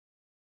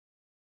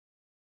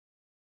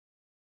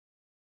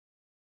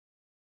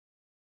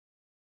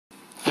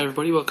Hi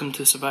everybody, welcome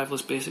to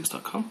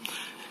survivalistbasics.com.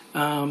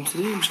 Today I'm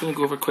just going to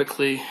go over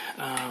quickly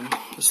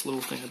this little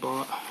thing I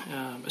bought.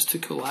 It's two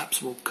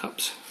collapsible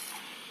cups.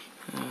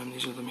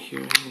 These are them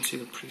here, you can see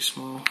they're pretty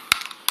small.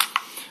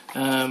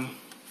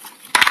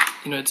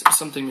 It's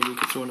something maybe you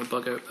could throw in a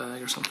bug out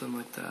bag or something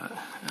like that.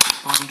 The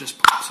bottom just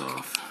pops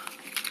off.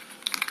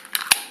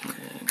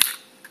 And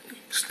you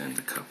extend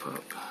the cup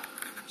up.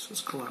 So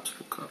it's a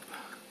collapsible cup,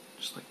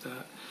 just like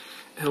that.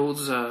 It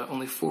holds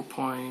only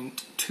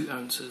 4.2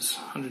 ounces,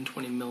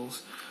 120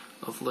 mils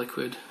of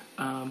liquid,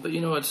 but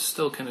it's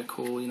still kind of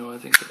cool. I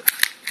think that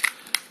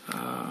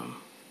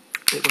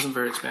it wasn't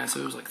very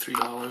expensive. It was like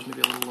 $3,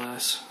 maybe a little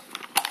less.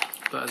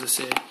 But as I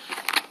say,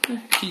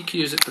 you can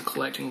use it for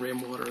collecting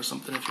rainwater or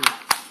something if you're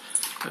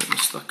out and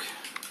stuck.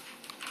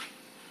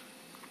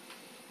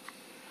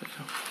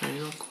 There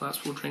you go,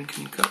 collapsible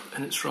drinking cup,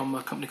 and it's from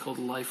a company called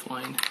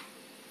Lifeline.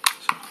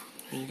 So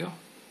there you go.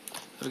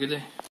 Have a good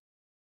day.